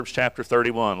Chapter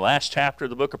 31, last chapter of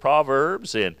the book of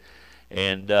Proverbs, and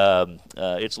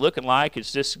it's looking like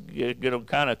it's just going to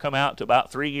kind of come out to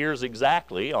about 3 years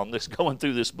exactly on this going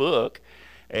through this book,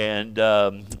 and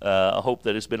I hope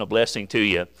that it's been a blessing to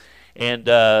you. And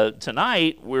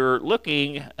tonight we're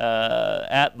looking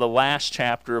at the last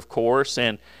chapter, of course,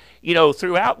 and you know,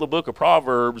 throughout the book of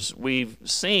Proverbs we've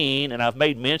seen, and I've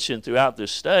made mention throughout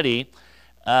this study,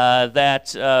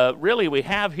 that really we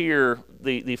have here,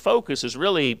 the focus is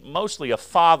really mostly a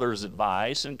father's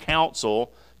advice and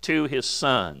counsel to his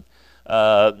son,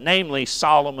 namely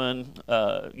Solomon,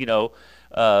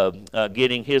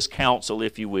 getting his counsel,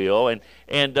 if you will, and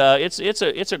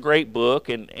it's a great book,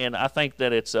 and I think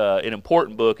that it's an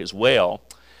important book as well.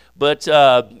 But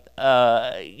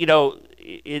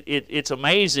it's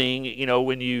amazing, you know,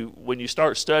 when you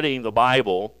start studying the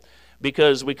Bible,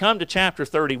 because we come to chapter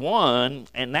 31,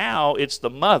 and now it's the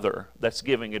mother that's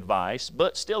giving advice,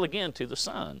 but still again to the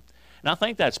son. And I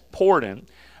think that's important,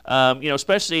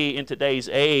 especially in today's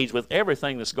age with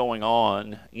everything that's going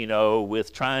on, you know,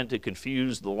 with trying to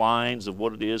confuse the lines of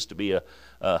what it is to be a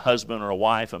husband or a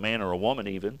wife, a man or a woman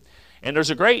even. And there's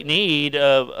a great need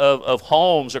of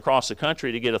homes across the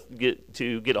country to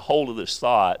get a hold of this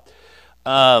thought.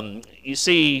 You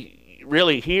see,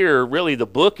 really the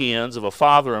bookends of a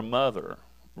father and mother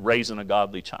raising a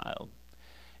godly child.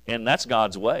 And that's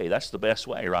God's way. That's the best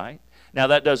way, right? Now,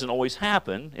 that doesn't always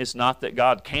happen. It's not that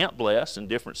God can't bless in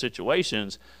different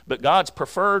situations, but God's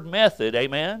preferred method,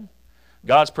 amen?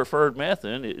 God's preferred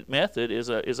method is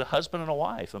a husband and a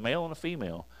wife, a male and a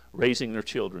female, raising their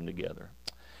children together.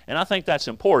 And I think that's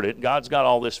important. God's got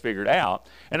all this figured out.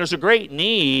 And there's a great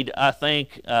need, I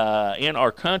think, in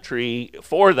our country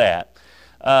for that.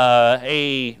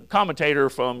 A commentator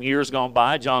from years gone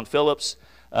by, John Phillips,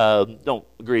 don't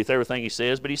agree with everything he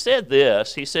says, but he said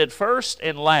this. He said, "First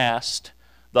and last,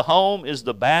 the home is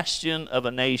the bastion of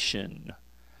a nation."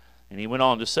 And he went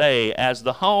on to say, "As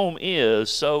the home is,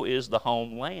 so is the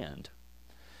homeland."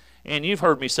 And you've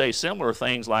heard me say similar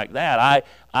things like that.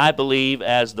 I believe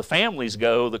as the families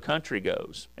go, the country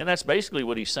goes. And that's basically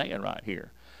what he's saying right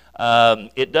here.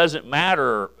 It doesn't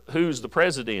matter who's the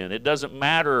president. It doesn't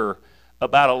matter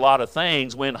about a lot of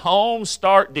things. When homes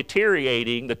start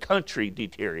deteriorating, the country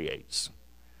deteriorates.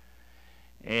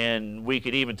 And we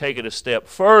could even take it a step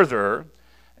further,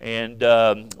 and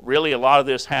really a lot of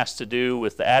this has to do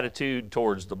with the attitude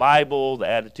towards the Bible, the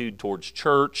attitude towards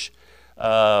church.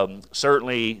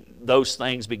 Certainly those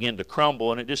things begin to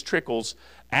crumble, and it just trickles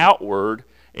outward,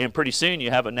 and pretty soon you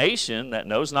have a nation that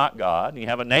knows not God, and you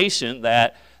have a nation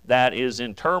that is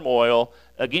in turmoil.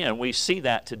 Again, we see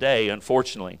that today,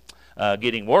 unfortunately.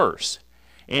 Getting worse.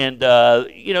 And,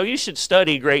 you should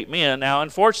study great men. Now,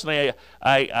 unfortunately,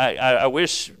 I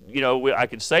wish, I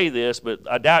could say this, but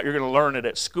I doubt you're going to learn it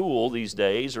at school these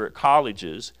days or at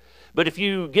colleges. But if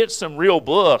you get some real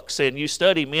books and you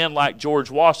study men like George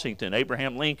Washington,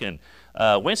 Abraham Lincoln,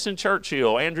 Winston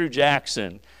Churchill, Andrew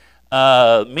Jackson,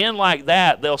 men like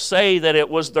that, they'll say that it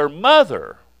was their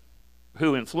mother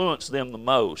who influenced them the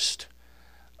most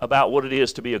about what it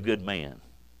is to be a good man.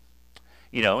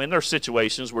 And their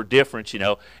situations were different,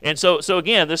 And so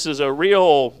again, this is a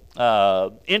real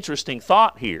interesting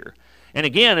thought here. And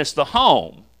again, it's the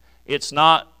home. It's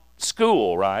not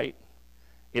school, right?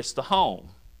 It's the home.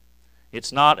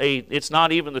 It's not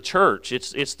even the church.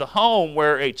 It's the home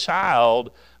where a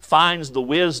child finds the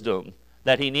wisdom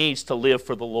that he needs to live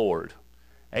for the Lord.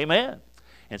 Amen.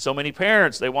 And so many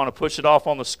parents, they want to push it off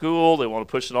on the school, they want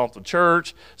to push it off the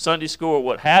church, Sunday school, or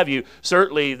what have you.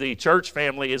 Certainly the church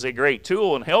family is a great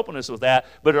tool in helping us with that,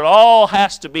 but it all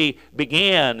has to be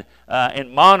began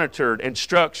and monitored and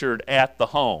structured at the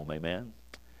home, amen?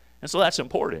 And so that's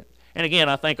important. And again,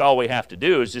 I think all we have to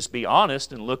do is just be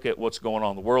honest and look at what's going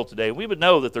on in the world today. We would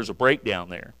know that there's a breakdown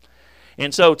there.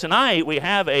 And so tonight we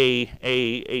have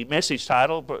a message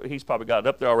title, he's probably got it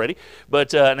up there already,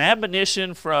 but an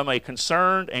admonition from a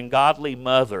concerned and godly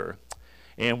mother.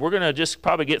 And we're going to just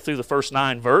probably get through the first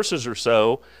 9 verses or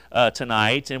so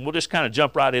tonight, and we'll just kind of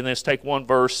jump right in this, take one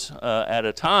verse at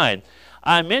a time.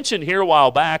 I mentioned here a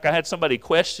while back, I had somebody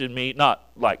question me, not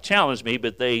like challenge me,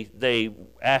 but they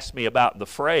asked me about the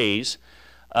phrase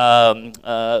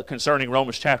concerning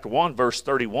Romans chapter 1, verse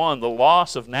 31, the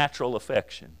loss of natural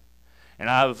affection. And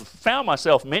I've found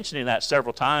myself mentioning that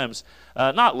several times,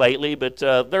 not lately, but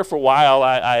there for a while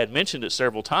I had mentioned it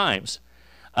several times.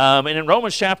 And in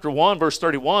Romans chapter 1, verse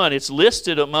 31, it's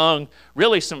listed among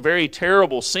really some very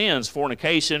terrible sins: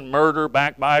 fornication, murder,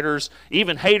 backbiters,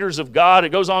 even haters of God. It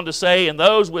goes on to say, and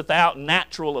those without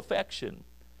natural affection.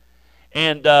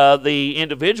 And the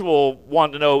individual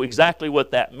wanted to know exactly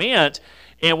what that meant.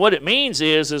 And what it means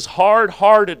is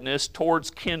hard-heartedness towards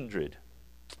kindred.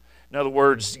 In other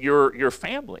words, your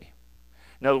family.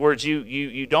 In other words,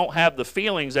 you don't have the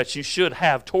feelings that you should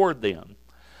have toward them.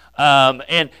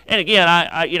 And again,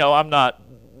 I'm not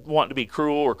wanting to be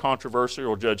cruel or controversial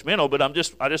or judgmental, but I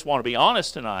just want to be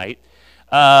honest tonight.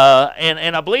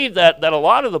 And I believe that a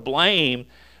lot of the blame,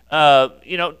 when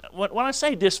I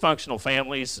say dysfunctional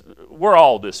families, we're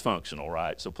all dysfunctional,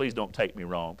 right? So please don't take me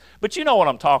wrong. But you know what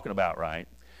I'm talking about, right?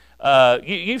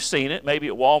 You've seen it, maybe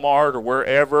at Walmart or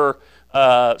wherever.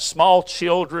 Small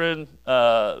children,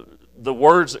 the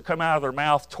words that come out of their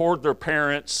mouth toward their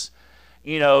parents,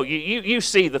 you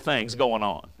see the things going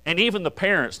on. And even the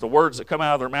parents, the words that come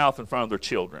out of their mouth in front of their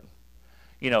children.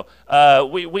 We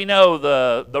know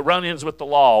the run-ins with the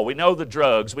law. We know the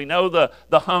drugs. We know the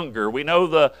hunger. We know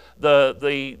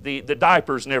the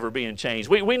diapers never being changed.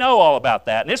 We know all about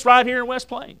that, and it's right here in West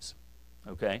Plains.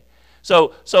 Okay,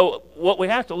 so what we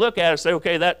have to look at is say,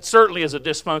 okay, that certainly is a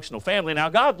dysfunctional family. Now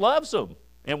God loves them,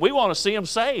 and we want to see them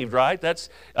saved, right?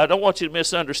 I don't want you to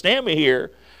misunderstand me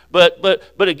here. But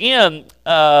again,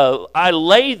 I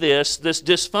lay this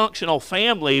dysfunctional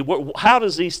family. How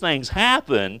does these things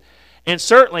happen? And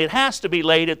certainly it has to be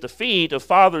laid at the feet of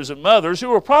fathers and mothers who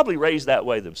were probably raised that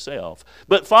way themselves.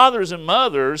 But fathers and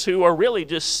mothers who are really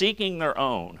just seeking their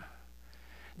own.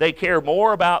 They care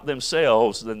more about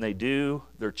themselves than they do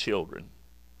their children.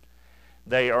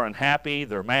 They are unhappy,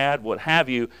 they're mad, what have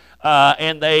you,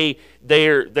 and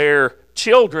their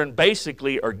children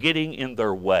basically are getting in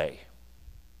their way.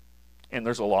 And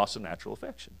there's a loss of natural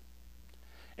affection.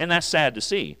 And that's sad to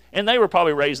see. And they were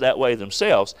probably raised that way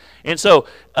themselves. And so,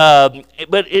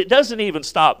 but it doesn't even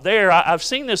stop there. I've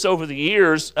seen this over the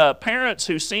years, parents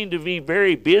who seem to be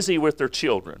very busy with their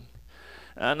children.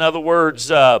 In other words,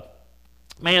 they're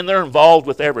involved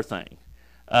with everything.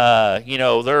 They're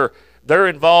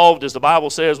involved, as the Bible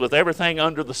says, with everything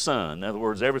under the sun. In other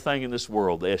words, everything in this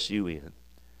world, the S-U-N.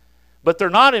 But they're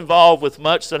not involved with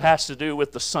much that has to do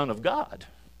with the Son of God.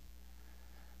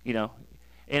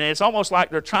 And it's almost like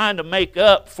they're trying to make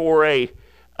up for a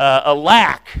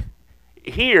lack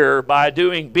here by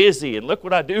doing busy. And look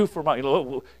what I do for my,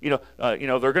 they're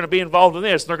going to be involved in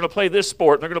this. And they're going to play this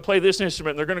sport. And they're going to play this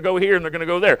instrument. And they're going to go here and they're going to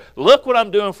go there. Look what I'm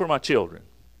doing for my children.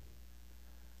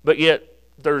 But yet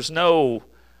there's no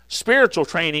spiritual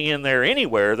training in there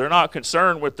anywhere. They're not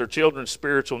concerned with their children's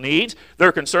spiritual needs.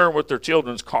 They're concerned with their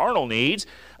children's carnal needs.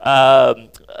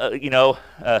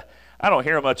 I don't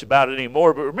hear much about it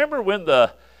anymore, but remember when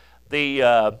the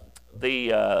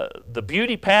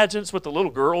beauty pageants with the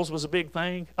little girls was a big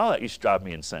thing? Oh, that used to drive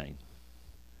me insane.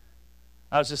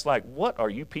 I was just like, what are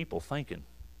you people thinking?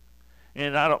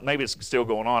 And maybe it's still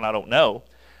going on, I don't know.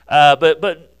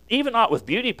 But even not with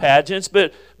beauty pageants,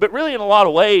 but really in a lot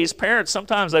of ways, parents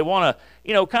sometimes they want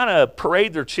to, kind of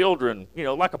parade their children,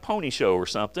 like a pony show or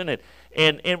something.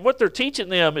 And what they're teaching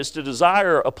them is to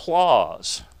desire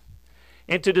applause.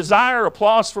 And to desire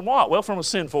applause from what? Well, from a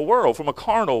sinful world, from a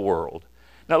carnal world.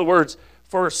 In other words,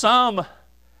 for some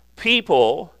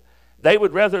people, they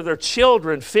would rather their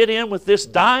children fit in with this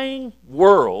dying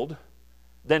world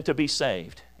than to be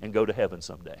saved and go to heaven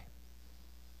someday.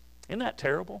 Isn't that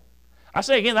terrible? I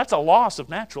say again, that's a loss of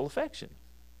natural affection.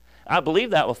 I believe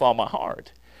that with all my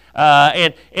heart.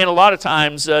 And a lot of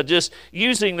times just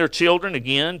using their children,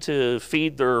 again, to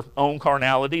feed their own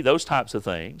carnality, those types of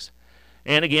things.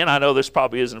 And again, I know this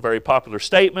probably isn't a very popular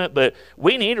statement, but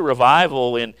we need a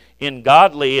revival in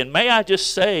godly, and may I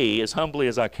just say, as humbly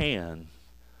as I can,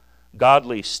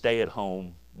 godly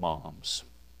stay-at-home moms.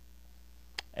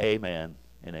 Amen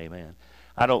and amen.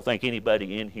 I don't think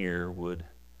anybody in here would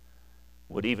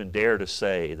even dare to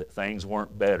say that things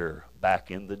weren't better back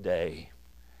in the day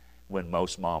when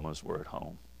most mamas were at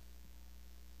home.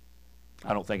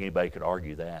 I don't think anybody could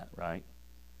argue that, right?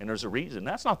 And there's a reason.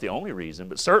 That's not the only reason,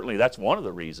 but certainly that's one of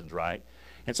the reasons, right?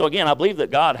 And so again, I believe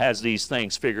that God has these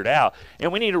things figured out,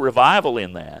 and we need a revival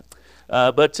in that.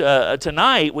 But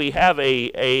tonight we have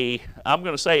I'm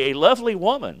going to say, a lovely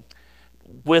woman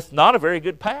with not a very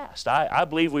good past. I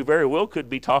believe we very well could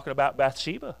be talking about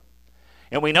Bathsheba.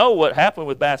 And we know what happened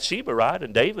with Bathsheba, right?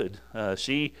 And David,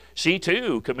 she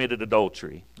too committed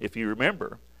adultery, if you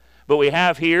remember. But we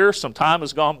have here, some time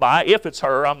has gone by. If it's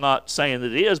her, I'm not saying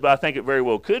that it is, but I think it very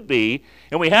well could be.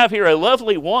 And we have here a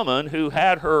lovely woman who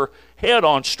had her head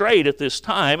on straight at this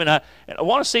time. And I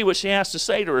want to see what she has to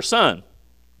say to her son.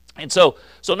 And so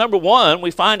number one,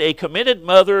 we find a committed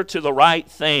mother to the right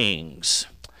things.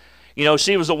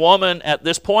 She was a woman at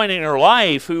this point in her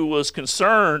life who was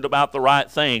concerned about the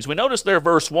right things. We notice there,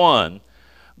 verse 1,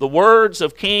 the words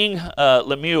of King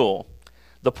Lemuel.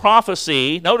 The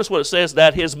prophecy, notice what it says,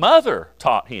 that his mother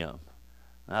taught him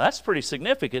Now that's pretty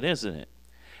significant, isn't it?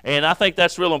 And I think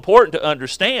that's real important to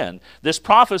understand, this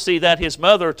prophecy that his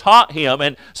mother taught him.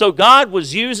 And so God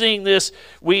was using this,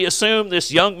 we assume,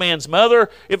 this young man's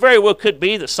mother. It very well could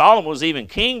be that Solomon was even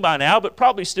king by now, but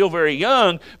probably still very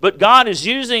young. But God is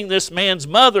using this man's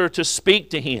mother to speak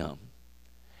to him.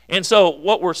 And so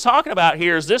what we're talking about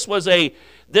here is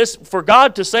for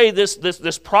God to say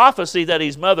this prophecy that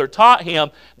his mother taught him,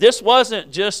 this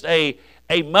wasn't just a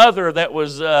mother that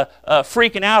was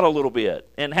freaking out a little bit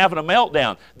and having a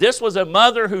meltdown. This was a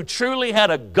mother who truly had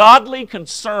a godly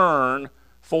concern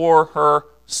for her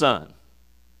son.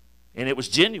 And it was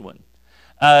genuine.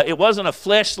 It wasn't a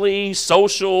fleshly,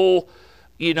 social,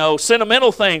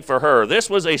 sentimental thing for her. This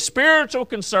was a spiritual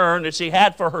concern that she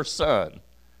had for her son.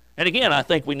 And again, I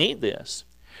think we need this.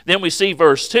 Then we see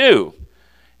verse 2.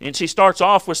 And she starts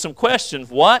off with some questions.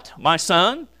 What, my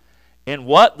son? And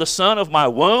what, the son of my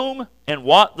womb? And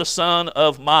what, the son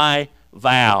of my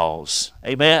vows?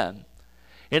 Amen.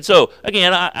 And so,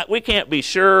 again, we can't be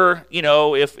sure,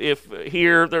 if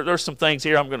here, there's some things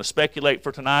here I'm going to speculate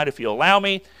for tonight, if you'll allow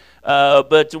me.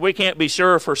 But we can't be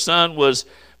sure if her son was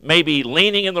maybe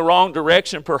leaning in the wrong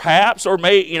direction, perhaps, or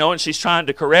and she's trying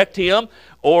to correct him,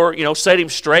 or, set him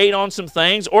straight on some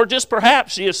things, or just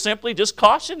perhaps she is simply just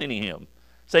cautioning him,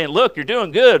 saying, look, you're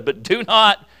doing good, but do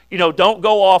not, don't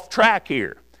go off track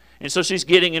here. And so she's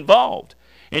getting involved.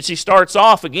 And she starts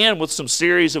off again with some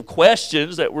series of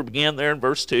questions that were began there in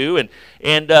verse 2,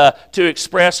 and to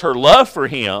express her love for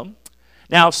him.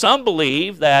 Now, some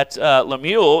believe that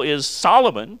Lemuel is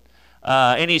Solomon,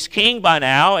 and he's king by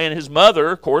now, and his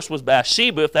mother, of course, was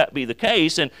Bathsheba, if that be the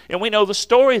case, and we know the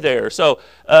story there. So,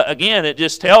 again, it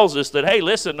just tells us that, hey,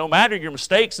 listen, no matter your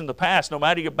mistakes in the past, no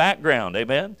matter your background,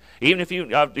 amen? Even if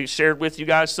I've shared with you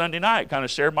guys Sunday night, kind of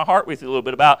shared my heart with you a little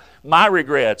bit about my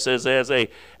regrets as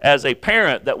a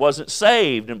parent that wasn't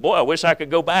saved, and boy, I wish I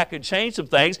could go back and change some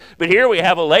things, but here we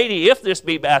have a lady, if this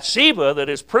be Bathsheba, that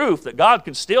is proof that God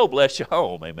can still bless your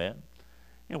home, amen?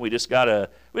 And we just gotta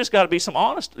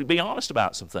be honest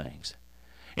about some things.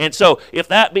 And so, if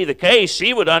that be the case,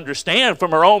 she would understand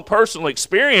from her own personal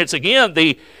experience, again,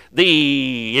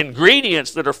 the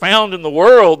ingredients that are found in the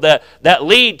world that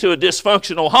lead to a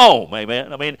dysfunctional home.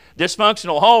 Amen. I mean,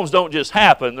 dysfunctional homes don't just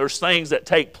happen. There's things that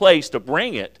take place to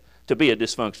bring it to be a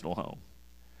dysfunctional home.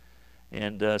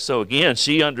 And so again,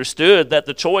 she understood that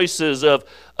the choices of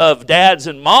dads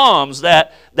and moms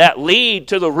that lead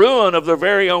to the ruin of their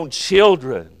very own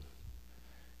children.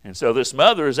 And so this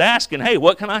mother is asking, hey,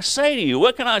 what can I say to you?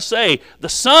 What can I say? The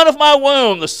son of my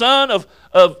womb, the son of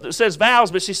it says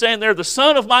vows, but she's saying there, the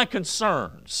son of my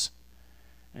concerns.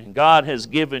 And God has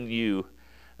given you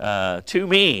to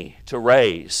me to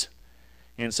raise.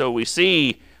 And so we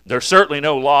see there's certainly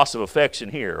no loss of affection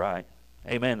here, right?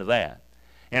 Amen to that.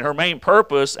 And her main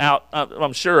purpose,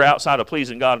 I'm sure outside of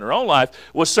pleasing God in her own life,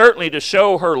 was certainly to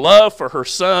show her love for her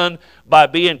son by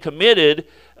being committed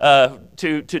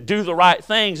to do the right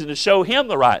things and to show him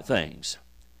the right things.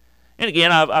 And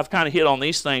again, I've kind of hit on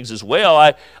these things as well.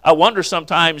 I wonder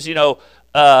sometimes, and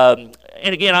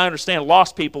again, I understand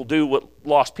lost people do what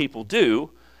lost people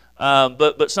do,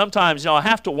 but sometimes, I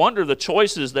have to wonder the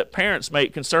choices that parents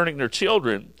make concerning their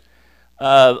children.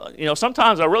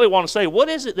 Sometimes I really want to say, what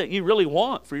is it that you really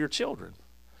want for your children?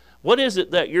 What is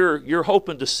it that you're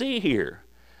hoping to see here?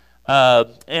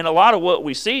 And a lot of what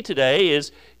we see today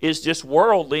is just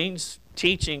worldlings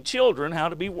teaching children how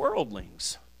to be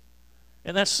worldlings.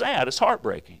 And that's sad. It's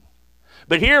heartbreaking.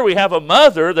 But here we have a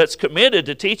mother that's committed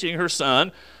to teaching her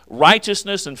son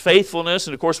righteousness and faithfulness.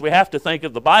 And of course, we have to think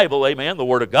of the Bible, amen, the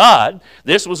Word of God.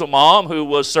 This was a mom who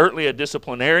was certainly a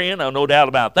disciplinarian, no doubt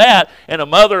about that, and a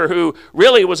mother who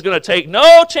really was going to take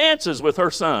no chances with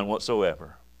her son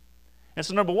whatsoever. And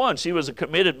so number one, she was a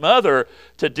committed mother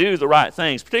to do the right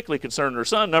things, particularly concerning her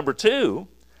son. Number two,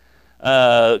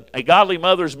 a godly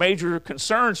mother's major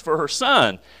concerns for her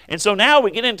son. And so now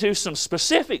we get into some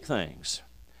specific things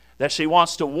that she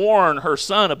wants to warn her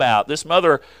son about. This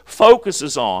mother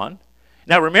focuses on.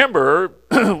 Now remember,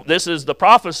 this is the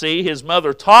prophecy his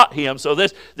mother taught him. So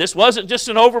this wasn't just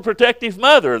an overprotective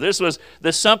mother. This was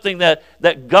something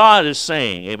that God is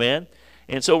saying. Amen.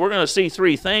 And so we're going to see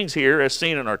three things here as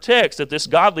seen in our text that this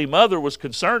godly mother was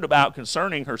concerned about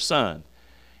concerning her son.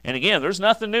 And again, there's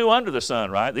nothing new under the sun,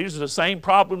 right? These are the same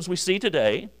problems we see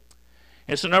today.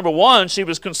 And so number one, she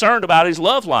was concerned about his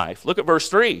love life. Look at verse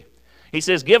 3. He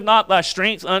says, give not thy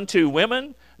strength unto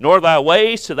women, nor thy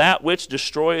ways to that which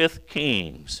destroyeth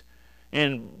kings.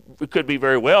 And it could be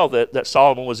very well that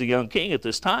Solomon was a young king at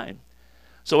this time.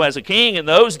 So as a king in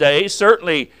those days,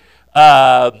 certainly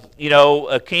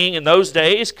A king in those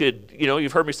days could,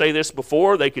 you've heard me say this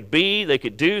before, they could be, they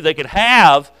could do, they could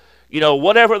have,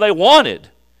 whatever they wanted.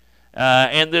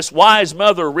 And this wise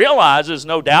mother realizes,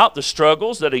 no doubt, the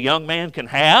struggles that a young man can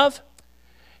have.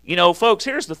 Folks,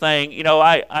 here's the thing.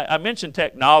 I mentioned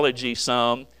technology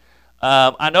some.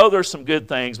 I know there's some good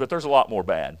things, but there's a lot more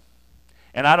bad.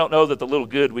 And I don't know that the little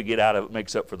good we get out of it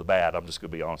makes up for the bad. I'm just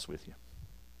going to be honest with you.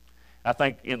 I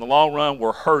think in the long run,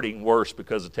 we're hurting worse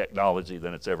because of technology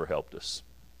than it's ever helped us.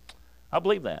 I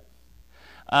believe that.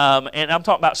 And I'm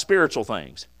talking about spiritual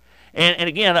things. And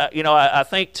again, I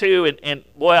think too, and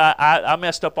boy, I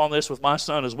messed up on this with my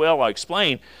son as well, I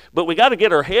explained, but we got to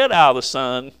get our head out of the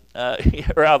sun,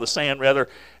 or out of the sand rather,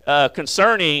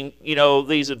 concerning,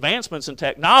 these advancements in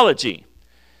technology.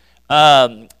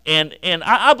 And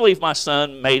I believe my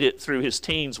son made it through his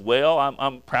teens well.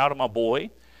 I'm proud of my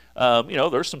boy.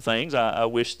 There's some things I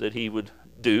wish that he would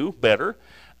do better.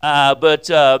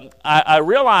 But I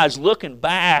realized looking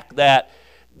back that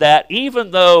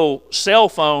even though cell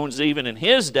phones, even in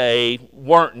his day,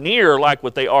 weren't near like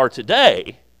what they are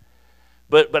today,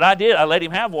 but I let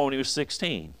him have one when he was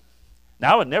 16.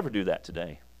 Now, I would never do that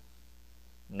today.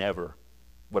 Never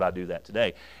would I do that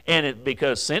today. And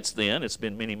because since then, it's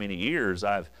been many, many years,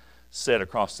 I've sat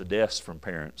across the desk from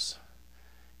parents,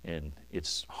 and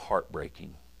it's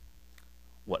heartbreaking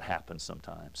what happens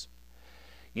sometimes.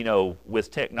 With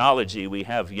technology, we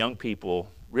have young people,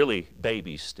 really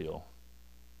babies still.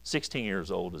 16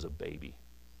 years old is a baby,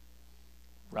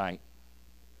 right?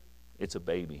 It's a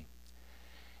baby.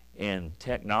 And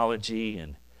technology,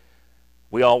 and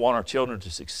we all want our children to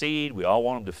succeed. We all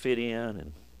want them to fit in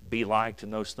and be liked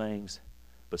and those things.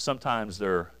 But sometimes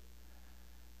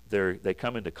they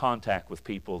come into contact with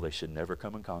people they should never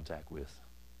come in contact with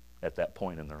at that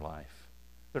point in their life.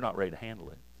 They're not ready to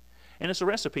handle it. And it's a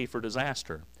recipe for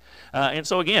disaster. And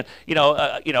so again,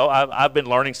 I've been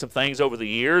learning some things over the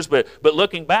years, but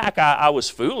looking back, I was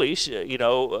foolish,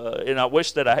 and I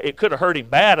wish that it could have hurt him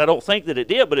bad. I don't think that it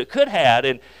did, but it could have.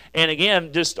 And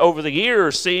again, just over the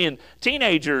years, seeing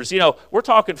teenagers, we're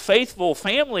talking faithful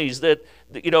families that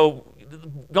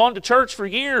gone to church for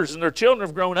years, and their children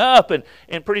have grown up, and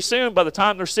pretty soon, by the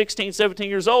time they're 16, 17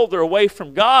 years old, they're away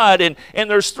from God. And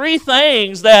there's three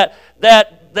things that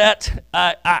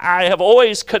I have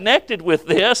always connected with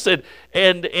this, and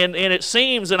it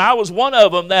seems, and I was one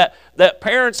of them, that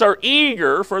parents are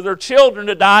eager for their children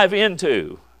to dive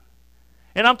into.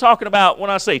 And I'm talking about, when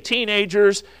I say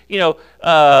teenagers,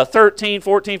 13,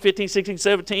 14, 15, 16,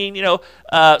 17,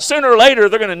 sooner or later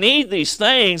they're going to need these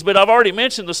things, but I've already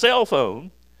mentioned the cell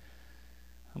phone.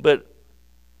 But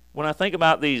when I think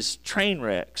about these train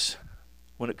wrecks,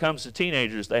 when it comes to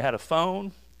teenagers, they had a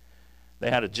phone, they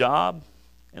had a job,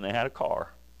 and they had a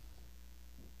car.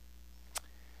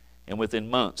 And within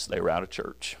months, they were out of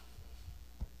church.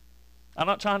 I'm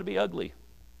not trying to be ugly.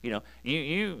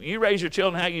 You raise your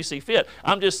children how you see fit.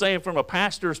 I'm just saying, from a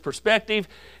pastor's perspective,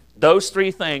 those three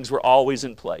things were always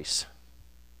in place.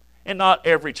 And not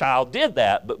every child did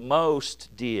that, but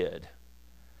most did.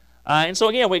 And so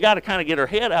again, we got to kind of get our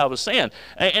head out of the sand.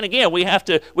 And again, we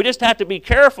just have to be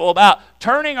careful about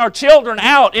turning our children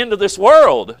out into this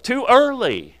world too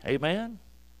early. Amen?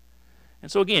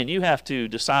 And so again, you have to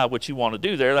decide what you want to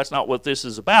do there. That's not what this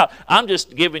is about. I'm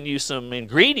just giving you some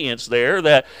ingredients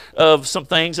there of some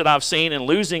things that I've seen in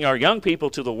losing our young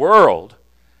people to the world.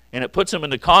 And it puts them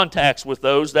into contacts with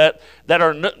those they're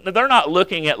not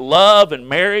looking at love and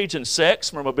marriage and sex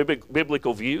from a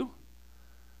biblical view.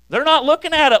 They're not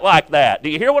looking at it like that. Do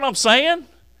you hear what I'm saying?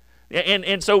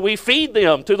 And so we feed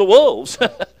them to the wolves.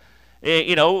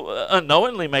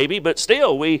 Unknowingly maybe, but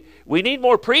still, we need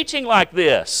more preaching like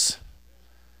this.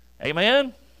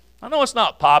 Amen? I know it's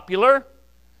not popular.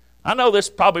 I know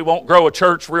this probably won't grow a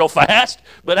church real fast,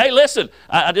 but hey, listen,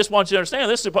 I just want you to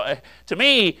understand, this is, to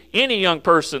me, any young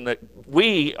person that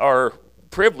we are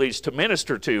privileged to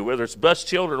minister to, whether it's bus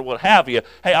children or what have you,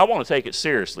 hey, I want to take it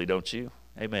seriously, don't you?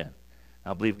 Amen.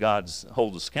 I believe God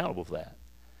holds us accountable for that.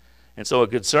 And so a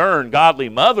concerned, godly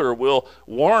mother will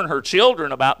warn her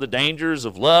children about the dangers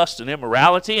of lust and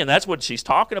immorality, and that's what she's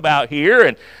talking about here,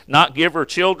 and not give her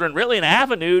children really an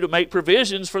avenue to make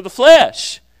provisions for the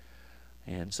flesh.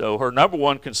 And so her number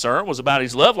one concern was about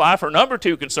his love life. Her number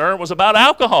two concern was about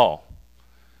alcohol.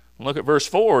 Look at verse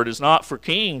 4. It is not for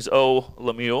kings, O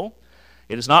Lemuel.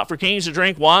 It is not for kings to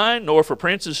drink wine, nor for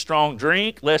princes strong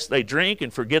drink, lest they drink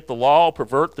and forget the law,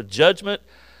 pervert the judgment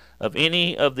of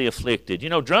any of the afflicted.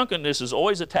 Drunkenness is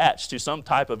always attached to some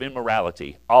type of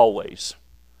immorality, always.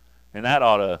 And that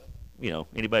ought to,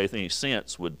 anybody with any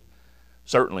sense would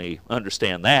certainly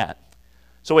understand that.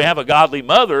 So we have a godly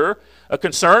mother, a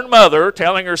concerned mother,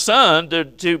 telling her son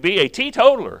to be a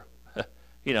teetotaler.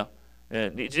 You know,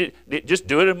 just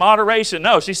do it in moderation.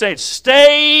 No, she's saying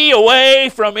stay away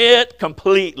from it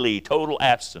completely. Total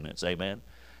abstinence. Amen.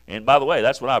 And by the way,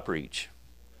 that's what I preach.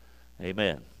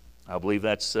 Amen. I believe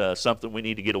that's something we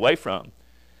need to get away from.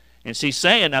 And she's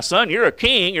saying, now, son, you're a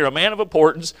king, you're a man of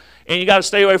importance, and you got to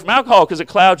stay away from alcohol because it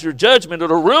clouds your judgment.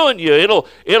 It'll ruin you.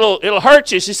 It'll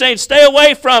hurt you. She's saying, stay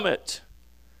away from it.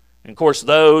 And of course,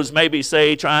 those maybe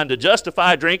say trying to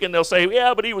justify drinking, they'll say,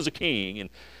 yeah, but he was a king.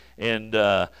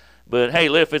 But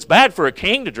hey, if it's bad for a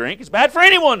king to drink, it's bad for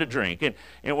anyone to drink.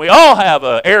 And we all have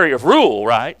an area of rule,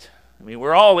 right? I mean,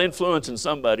 we're all influencing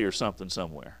somebody or something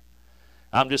somewhere.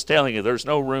 I'm just telling you, there's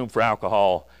no room for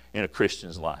alcohol in a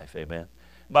Christian's life. Amen.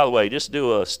 By the way, just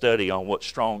do a study on what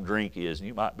strong drink is, and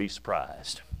you might be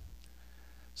surprised.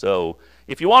 So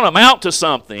if you want to amount to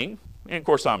something, and of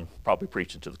course I'm probably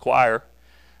preaching to the choir,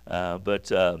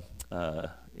 but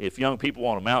if young people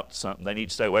want to amount to something, they need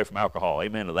to stay away from alcohol.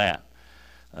 Amen to that.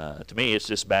 To me, it's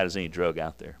just as bad as any drug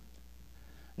out there.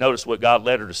 Notice what God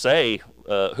led her to say,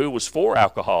 who was for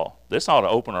alcohol. This ought to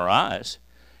open our eyes.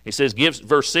 He says,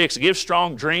 verse 6, give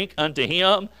strong drink unto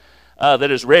him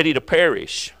that is ready to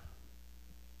perish.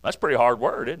 That's a pretty hard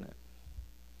word, isn't it?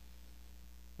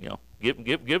 You know,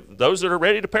 give those that are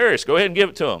ready to perish. Go ahead and give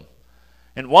it to them.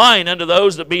 And wine unto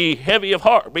those that be heavy of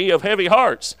heart, be of heavy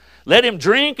hearts. Let him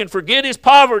drink and forget his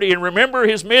poverty and remember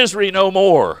his misery no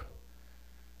more.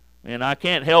 And I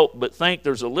can't help but think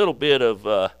there's a little bit of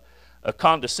a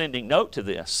condescending note to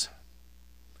this.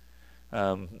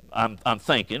 I'm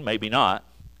thinking, maybe not.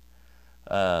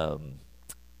 You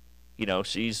know,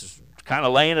 she's kind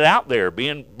of laying it out there,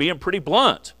 being pretty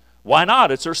blunt. Why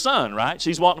not? It's her son, right?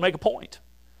 She's wanting to make a point.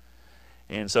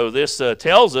 And so this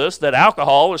tells us that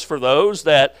alcohol is for those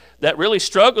that really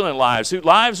struggle in lives, whose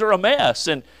lives are a mess.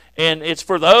 And it's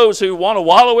for those who want to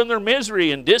wallow in their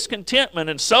misery and discontentment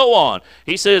and so on.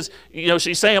 He says, you know,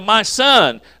 she's saying, my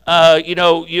son, you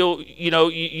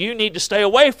need to stay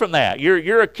away from that.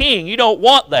 You're a king. You don't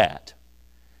want that.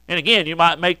 And again, you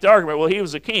might make the argument, well, he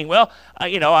was a king. Well,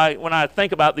 when I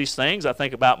think about these things, I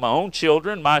think about my own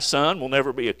children. My son will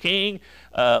never be a king.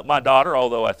 My daughter,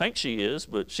 although I think she is,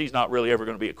 but she's not really ever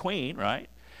going to be a queen, right?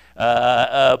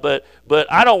 But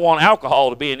I don't want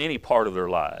alcohol to be in any part of their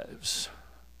lives.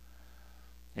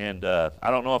 And I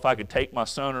don't know if I could take my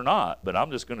son or not, but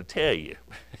I'm just going to tell you.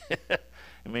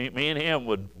 me and him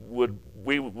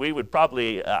we would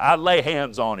probably, I'd lay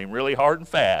hands on him really hard and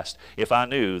fast if I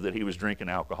knew that he was drinking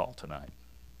alcohol tonight.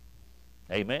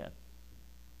 Amen.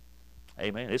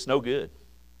 Amen. It's no good.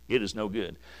 It is no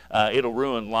good. It'll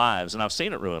ruin lives, and I've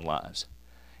seen it ruin lives.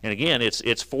 And again,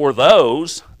 it's for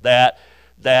those that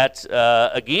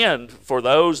for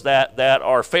those that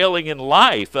are failing in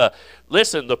life.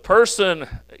 Listen, the person,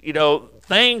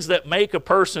 things that make a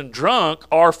person drunk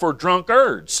are for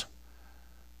drunkards.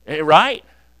 Right?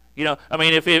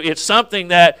 If it's something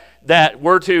that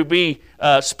were to be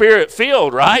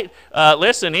spirit-filled, right?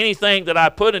 Listen, anything that I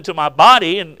put into my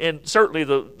body, and certainly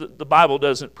the Bible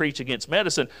doesn't preach against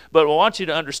medicine, but I want you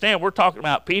to understand, we're talking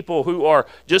about people who are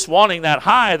just wanting that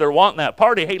high, they're wanting that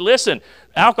party. Hey, listen,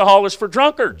 alcohol is for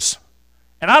drunkards,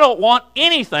 and I don't want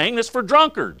anything that's for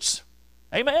drunkards.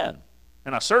 Amen.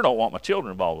 And I sure don't want my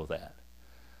children involved with that.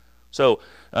 So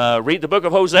read the book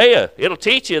of Hosea. It'll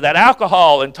teach you that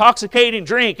alcohol, intoxicating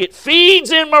drink, it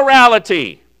feeds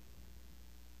immorality.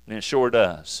 And it sure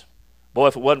does. Boy,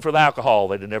 if it wasn't for the alcohol,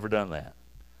 they'd have never done that.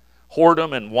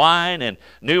 Whoredom and wine and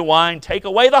new wine take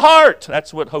away the heart.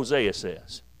 That's what Hosea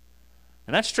says.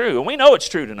 And that's true. And we know it's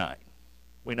true tonight.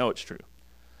 We know it's true.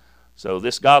 So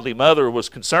this godly mother was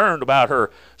concerned about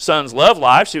her son's love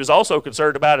life. She was also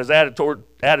concerned about his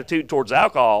attitude towards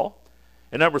alcohol.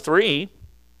 And number 3,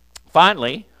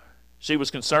 finally, she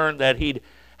was concerned that he'd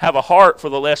have a heart for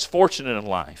the less fortunate in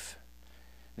life.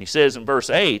 And he says in verse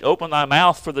 8, open thy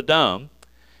mouth for the dumb,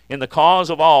 in the cause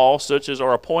of all such as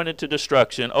are appointed to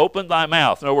destruction, open thy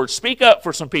mouth. In other words, speak up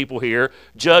for some people here,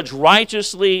 judge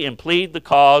righteously, and plead the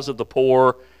cause of the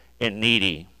poor and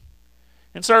needy.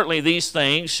 And certainly these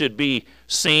things should be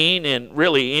seen in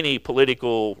really any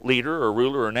political leader or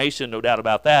ruler or nation, no doubt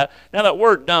about that. Now that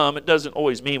word dumb, it doesn't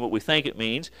always mean what we think it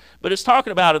means, but it's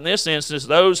talking about in this instance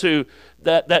those who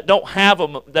that don't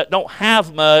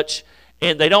have much,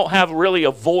 and they don't have really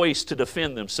a voice to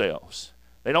defend themselves.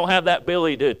 They don't have that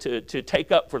ability to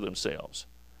take up for themselves.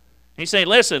 He's saying,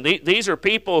 listen, these are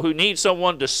people who need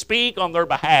someone to speak on their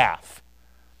behalf.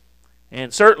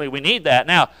 And certainly we need that.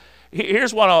 Now,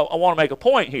 here's what I want to make a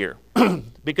point here,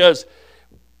 because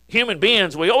human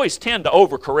beings, we always tend to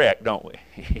overcorrect, don't we?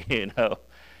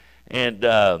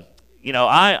 And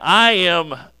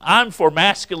I'm for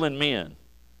masculine men.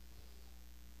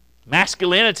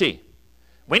 Masculinity.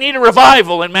 We need a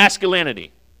revival in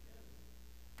masculinity.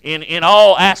 In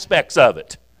all aspects of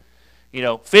it.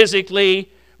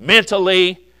 Physically,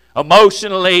 mentally,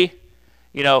 emotionally.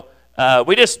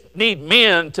 We just need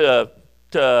men to,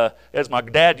 as my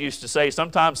dad used to say,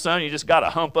 sometimes, son, you just got to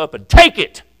hump up and take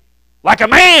it like a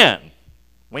man.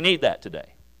 We need that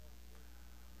today.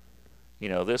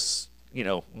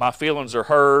 My feelings are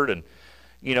hurt, and,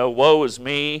 woe is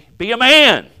me. Be a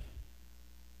man.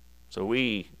 So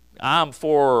I'm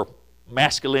for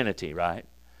masculinity, right?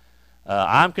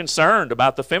 I'm concerned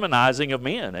about the feminizing of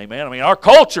men, amen. Our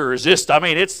culture is just,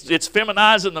 it's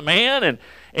feminizing the man,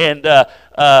 and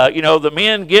the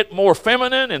men get more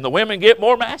feminine and the women get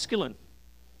more masculine.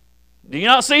 Do you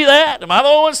not see that? Am I the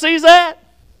only one who sees that?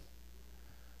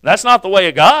 That's not the way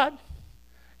of God.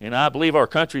 And I believe our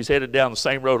country's headed down the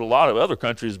same road a lot of other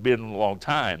countries have been in a long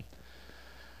time.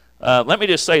 Let me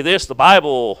just say this, the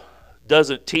Bible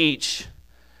doesn't teach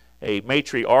a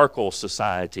matriarchal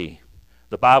society.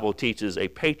 The Bible teaches a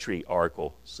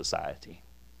patriarchal society.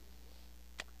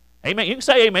 Amen. You can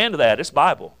say amen to that. It's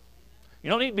Bible. You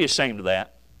don't need to be ashamed of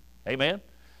that. Amen.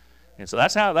 And so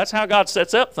that's how God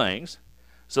sets up things.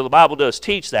 So the Bible does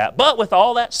teach that. But with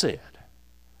all that said,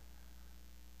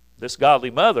 this godly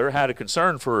mother had a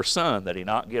concern for her son that he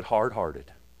not get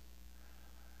hard-hearted.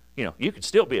 You could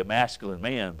still be a masculine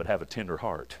man but have a tender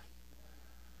heart.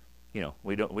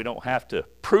 We don't have to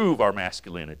prove our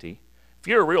masculinity. If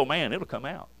you're a real man, it'll come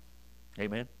out.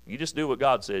 Amen. You just do what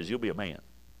God says, you'll be a man.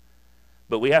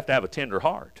 But we have to have a tender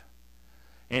heart.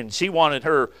 And she wanted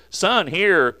her son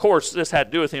here, of course, this had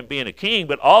to do with him being a king,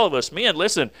 but all of us men,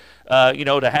 listen,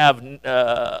 to have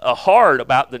a heart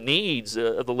about the needs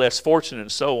of the less fortunate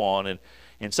and so on.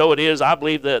 And so it is, I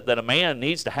believe that a man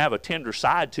needs to have a tender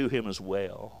side to him as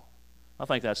well. I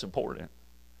think that's important.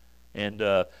 And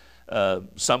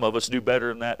some of us do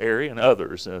better in that area, and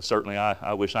others. Certainly,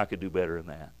 I wish I could do better in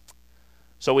that.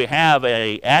 So we have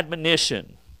an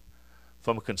admonition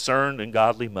from a concerned and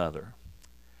godly mother.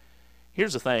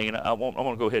 Here's the thing, and I'm going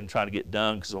to go ahead and try to get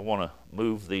done because I want to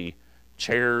move the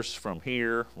chairs from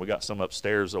here. We got some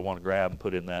upstairs I want to grab and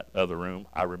put in that other room.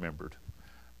 I remembered.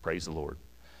 Praise the Lord.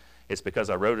 It's because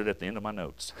I wrote it at the end of my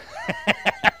notes.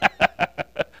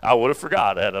 I would have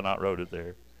forgot had I not wrote it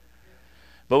there.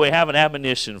 But we have an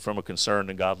admonition from a concerned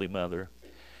and godly mother.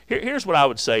 Here's what I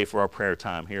would say for our prayer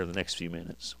time here in the next few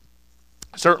minutes.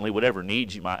 Certainly, whatever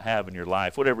needs you might have in your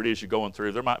life, whatever it is you're going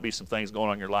through, there might be some things going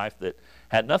on in your life that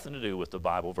had nothing to do with the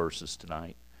Bible verses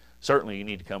tonight. Certainly, you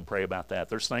need to come pray about that.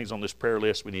 There's things on this prayer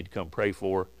list we need to come pray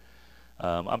for.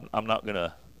 I'm not going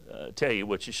to tell you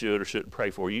what you should or shouldn't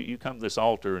pray for. You come to this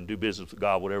altar and do business with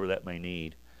God, whatever that may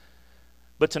need.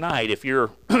 But tonight, if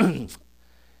you're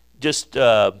just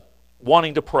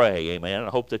wanting to pray, amen, I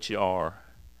hope that you are,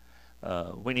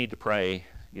 we need to pray,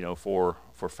 for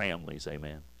families,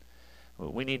 amen.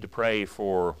 We need to pray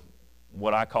for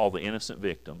what I call the innocent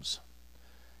victims.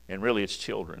 And really it's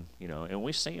children, and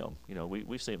we see them,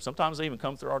 we see them. Sometimes they even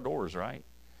come through our doors, right?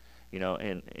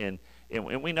 And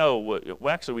we know what,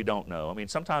 well, actually we don't know.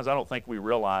 Sometimes I don't think we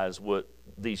realize what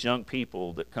these young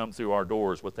people that come through our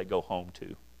doors, what they go home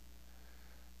to.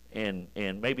 And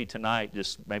maybe tonight,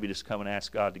 just come and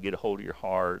ask God to get a hold of your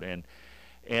heart. And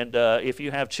if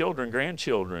you have children,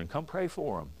 grandchildren, come pray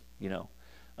for them,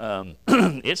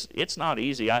 it's not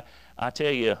easy. I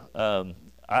tell you,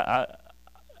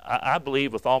 I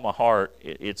believe with all my heart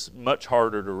it's much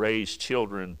harder to raise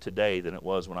children today than it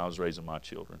was when I was raising my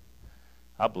children.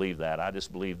 I believe that. I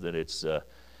just believe that it's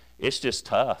just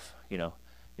tough.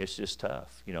 It's just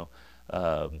tough.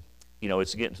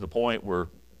 It's getting to the point where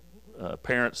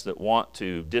parents that want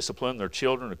to discipline their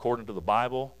children according to the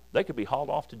Bible, they could be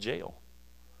hauled off to jail.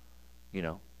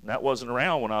 And that wasn't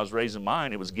around when I was raising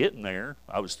mine. It was getting there.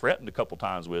 I was threatened a couple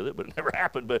times with it, but it never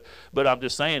happened. But I'm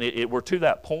just saying, we're to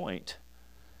that point.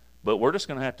 But we're just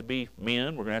going to have to be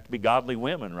men. We're going to have to be godly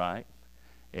women, right?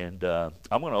 And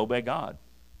I'm going to obey God.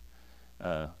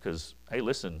 Because, hey,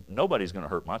 listen, nobody's going to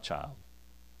hurt my child.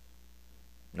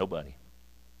 Nobody.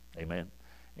 Amen.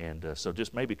 And so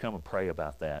just maybe come and pray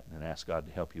about that and ask God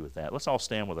to help you with that. Let's all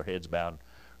stand with our heads bowed,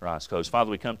 our eyes closed.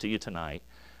 Father, we come to you tonight.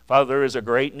 Father, there is a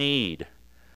great need